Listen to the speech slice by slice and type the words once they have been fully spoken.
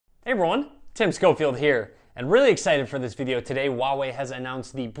Hey everyone, Tim Schofield here, and really excited for this video today. Huawei has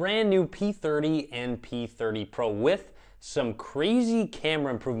announced the brand new P30 and P30 Pro with some crazy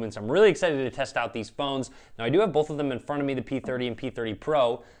camera improvements. I'm really excited to test out these phones. Now I do have both of them in front of me, the P30 and P30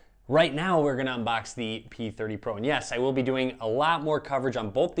 Pro. Right now we're gonna unbox the P30 Pro. And yes, I will be doing a lot more coverage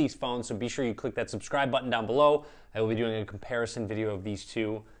on both these phones, so be sure you click that subscribe button down below. I will be doing a comparison video of these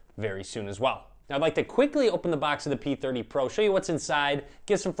two very soon as well. Now I'd like to quickly open the box of the P30 Pro, show you what's inside,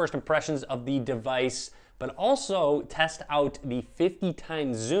 give some first impressions of the device, but also test out the 50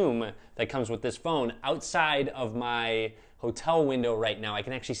 times zoom that comes with this phone outside of my hotel window right now. I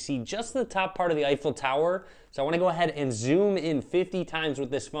can actually see just the top part of the Eiffel Tower, so I want to go ahead and zoom in 50 times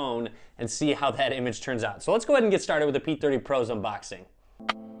with this phone and see how that image turns out. So let's go ahead and get started with the P30 Pro's unboxing.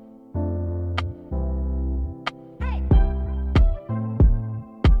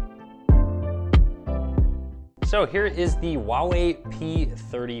 So here is the Huawei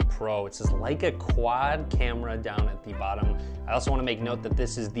P30 Pro. It says like a quad camera down at the bottom. I also want to make note that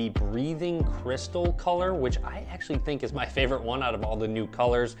this is the breathing crystal color, which I actually think is my favorite one out of all the new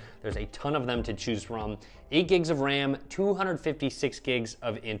colors. There's a ton of them to choose from. 8 gigs of RAM, 256 gigs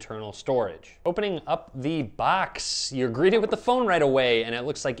of internal storage. Opening up the box, you're greeted with the phone right away, and it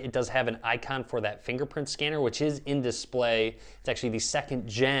looks like it does have an icon for that fingerprint scanner, which is in display. It's actually the second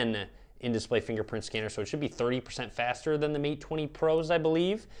gen in-display fingerprint scanner, so it should be 30% faster than the Mate 20 Pros, I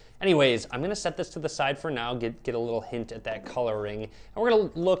believe. Anyways, I'm gonna set this to the side for now, get a little hint at that coloring, and we're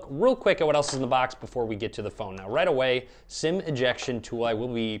gonna look real quick at what else is in the box before we get to the phone. Now, right away, SIM ejection tool. I will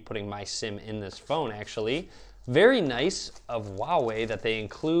be putting my SIM in this phone, actually. Very nice of Huawei that they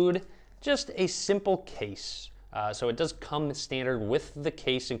include just a simple case. So it does come standard with the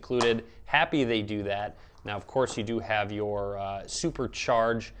case included. Happy they do that. Now, of course, you do have your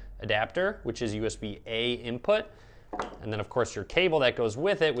supercharge adapter, which is USB-A input, and then of course your cable that goes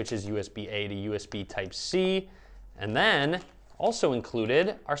with it, which is USB-A to USB Type-C, and then also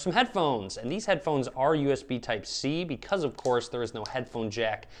included are some headphones, and these headphones are USB Type-C because of course there is no headphone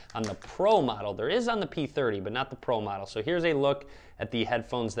jack on the Pro model. There is on the P30, but not the Pro model. So here's a look at the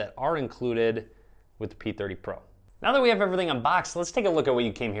headphones that are included with the P30 Pro. Now that we have everything unboxed, let's take a look at what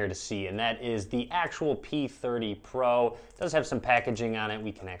you came here to see, and that is the actual P30 Pro. It does have some packaging on it.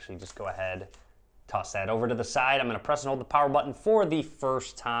 We can actually just go ahead, toss that over to the side. I'm gonna press and hold the power button for the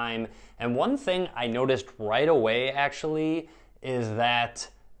first time. And one thing I noticed right away, actually, is that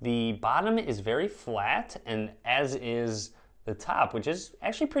the bottom is very flat, and as is the top, which is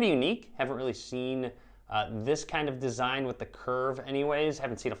actually pretty unique. Haven't really seen this kind of design with the curve anyways.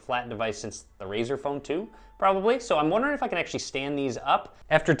 Haven't seen a flat device since the Razr Phone 2, probably. So I'm wondering if I can actually stand these up.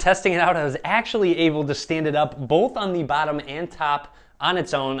 After testing it out, I was actually able to stand it up both on the bottom and top on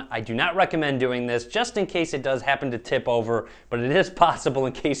its own. I do not recommend doing this just in case it does happen to tip over, but it is possible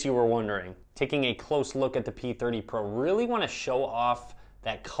in case you were wondering. Taking a close look at the P30 Pro, really want to show off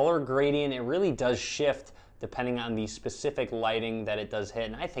that color gradient. It really does shift depending on the specific lighting that it does hit,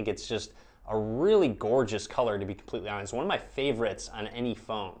 and I think it's just a really gorgeous color, to be completely honest. One of my favorites on any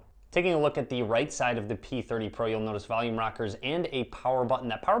phone. Taking a look at the right side of the P30 Pro, you'll notice volume rockers and a power button.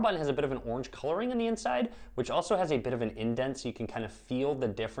 That power button has a bit of an orange coloring on the inside, which also has a bit of an indent, so you can kind of feel the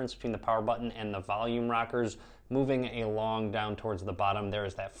difference between the power button and the volume rockers moving along down towards the bottom. There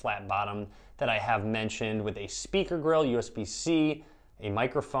is that flat bottom that I have mentioned with a speaker grill, USB-C, a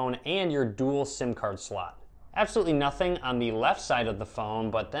microphone, and your dual SIM card slot. Absolutely nothing on the left side of the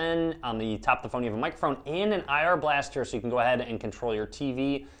phone, but then on the top of the phone you have a microphone and an IR blaster, so you can go ahead and control your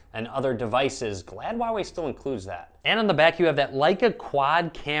TV and other devices. Glad Huawei still includes that. And on the back you have that Leica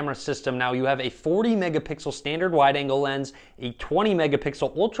quad camera system. Now you have a 40 megapixel standard wide angle lens, a 20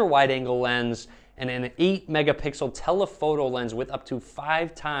 megapixel ultra wide angle lens, and an 8 megapixel telephoto lens with up to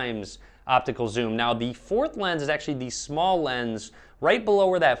 5 times optical zoom. Now the fourth lens is actually the small lens right below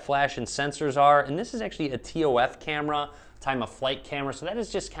where that flash and sensors are, and this is actually a TOF camera, time of flight camera, so that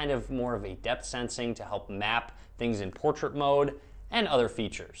is just kind of more of a depth sensing to help map things in portrait mode and other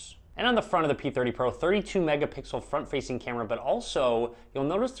features. And on the front of the P30 Pro, 32 megapixel front-facing camera, but also you'll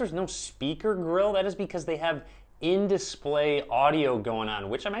notice there's no speaker grill. That is because they have in-display audio going on,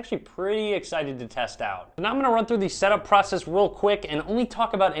 which I'm actually pretty excited to test out. Now I'm gonna run through the setup process real quick and only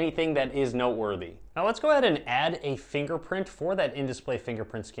talk about anything that is noteworthy. Now let's go ahead and add a fingerprint for that in-display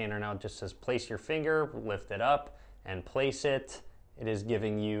fingerprint scanner. Now it just says place your finger, lift it up, and place it. It is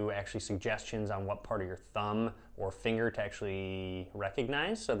giving you actually suggestions on what part of your thumb or finger to actually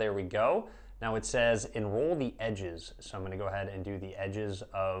recognize. So there we go. Now it says enroll the edges. So I'm gonna go ahead and do the edges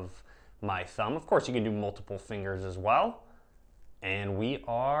of my thumb. Of course, you can do multiple fingers as well. And we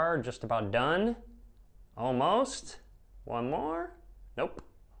are just about done. Almost. One more. Nope.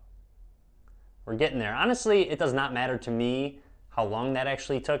 We're getting there. Honestly, it does not matter to me how long that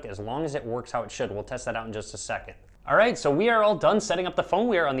actually took, as long as it works how it should. We'll test that out in just a second. All right, so we are all done setting up the phone.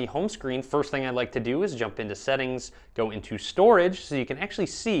 We are on the home screen. First thing I'd like to do is jump into settings, go into storage, so you can actually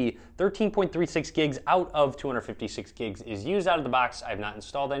see 13.36 gigs out of 256 gigs is used out of the box. I've not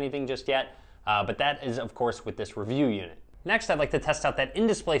installed anything just yet, but that is, of course, with this review unit. Next, I'd like to test out that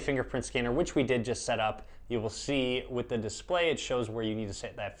in-display fingerprint scanner, which we did just set up. You will see with the display, it shows where you need to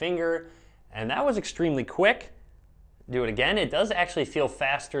set that finger, and that was extremely quick. Do it again. It does actually feel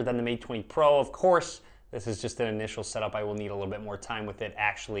faster than the Mate 20 Pro. Of course, this is just an initial setup. I will need a little bit more time with it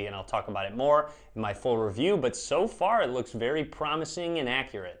actually, and I'll talk about it more in my full review, but so far it looks very promising and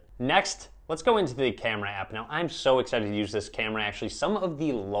accurate. Next, let's go into the camera app. Now, I'm so excited to use this camera actually. Some of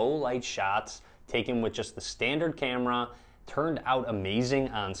the low light shots taken with just the standard camera turned out amazing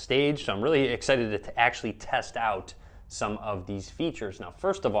on stage, so I'm really excited to actually test out some of these features. Now,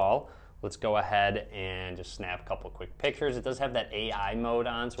 first of all, let's go ahead and just snap a couple quick pictures. It does have that AI mode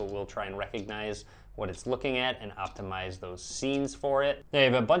on, so we'll try and recognize what it's looking at and optimize those scenes for it. They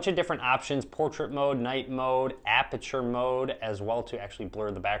have a bunch of different options: portrait mode, night mode, aperture mode, as well to actually blur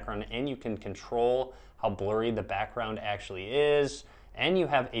the background, and you can control how blurry the background actually is. And you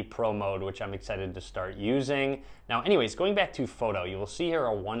have a pro mode, which I'm excited to start using. Now, anyways, going back to photo, you will see here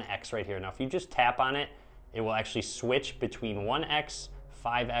a 1x right here. Now, if you just tap on it, it will actually switch between 1x,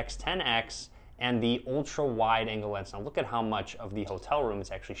 5x, 10x, and the ultra wide angle lens. Now look at how much of the hotel room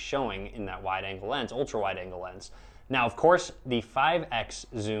is actually showing in that wide angle lens, ultra wide angle lens. Now, of course, the 5x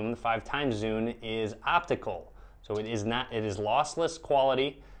zoom, the 5 times zoom, is optical. So it is lossless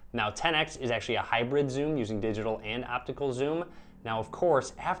quality. Now 10x is actually a hybrid zoom using digital and optical zoom. Now, of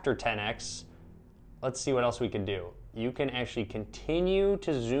course, after 10x, let's see what else we can do. You can actually continue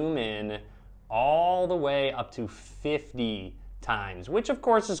to zoom in all the way up to 50 times, which of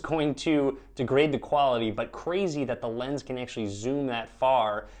course is going to degrade the quality, but crazy that the lens can actually zoom that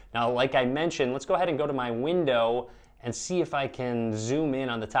far. Now, like I mentioned, let's go ahead and go to my window and see if I can zoom in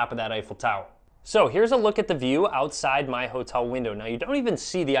on the top of that Eiffel Tower. So here's a look at the view outside my hotel window. Now, you don't even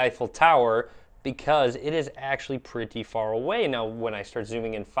see the Eiffel Tower because it is actually pretty far away. Now, when I start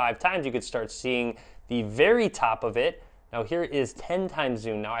zooming in 5 times, you could start seeing the very top of it. Now here is 10 times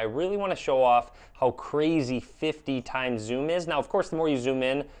zoom. Now I really want to show off how crazy 50 times zoom is. Now, of course, the more you zoom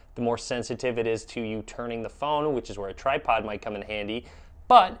in, the more sensitive it is to you turning the phone, which is where a tripod might come in handy.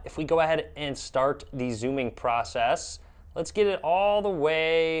 But if we go ahead and start the zooming process, let's get it all the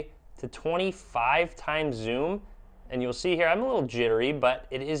way to 25 times zoom. And you'll see here, I'm a little jittery, but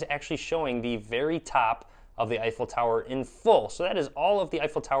it is actually showing the very top of the Eiffel Tower in full. So that is all of the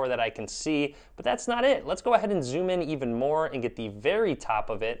Eiffel Tower that I can see, but that's not it. Let's go ahead and zoom in even more and get the very top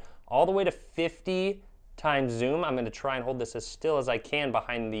of it all the way to 50 times zoom. I'm going to try and hold this as still as I can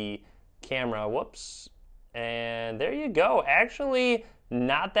behind the camera. Whoops. And there you go. Actually,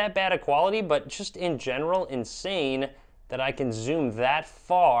 not that bad a quality, but just in general, insane that I can zoom that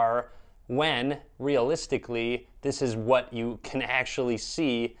far when realistically this is what you can actually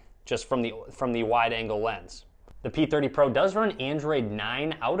see just from the wide angle lens. The P30 Pro does run Android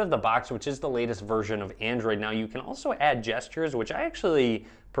 9 out of the box, which is the latest version of Android. Now you can also add gestures, which I actually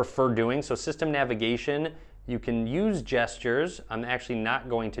prefer doing. So system navigation, you can use gestures. I'm actually not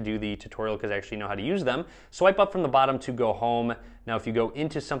going to do the tutorial because I actually know how to use them. Swipe up from the bottom to go home. Now if you go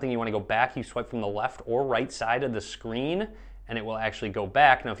into something you want to go back, you swipe from the left or right side of the screen and it will actually go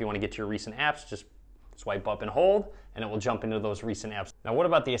back. Now if you want to get to your recent apps, just swipe up and hold, and it will jump into those recent apps. Now, what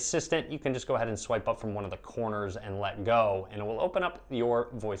about the assistant? You can just go ahead and swipe up from one of the corners and let go, and it will open up your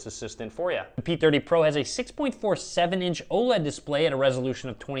voice assistant for you. The P30 Pro has a 6.47-inch OLED display at a resolution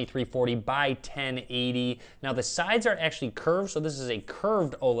of 2340 by 1080. Now, the sides are actually curved, so this is a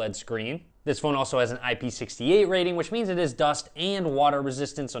curved OLED screen. This phone also has an IP68 rating, which means it is dust and water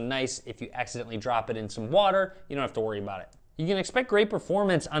resistant, so nice if you accidentally drop it in some water, you don't have to worry about it. You can expect great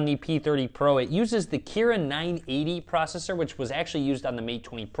performance on the P30 Pro. It uses the Kirin 980 processor, which was actually used on the Mate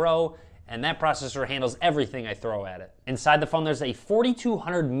 20 Pro, and that processor handles everything I throw at it. Inside the phone, there's a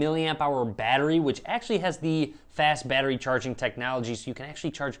 4,200 milliamp hour battery, which actually has the fast battery charging technology, so you can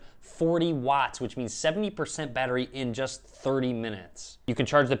actually charge 40 watts, which means 70% battery in just 30 minutes. You can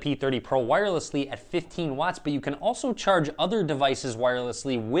charge the P30 Pro wirelessly at 15 watts, but you can also charge other devices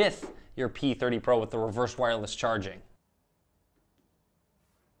wirelessly with your P30 Pro with the reverse wireless charging.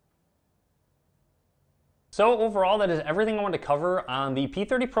 So overall, that is everything I wanted to cover on the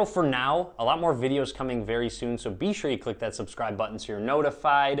P30 Pro for now. A lot more videos coming very soon, so be sure you click that subscribe button so you're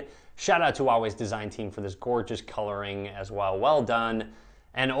notified. Shout out to Huawei's design team for this gorgeous coloring as well. Well done.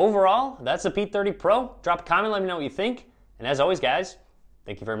 And overall, that's the P30 Pro. Drop a comment, let me know what you think. And as always, guys,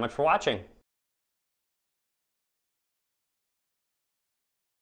 thank you very much for watching.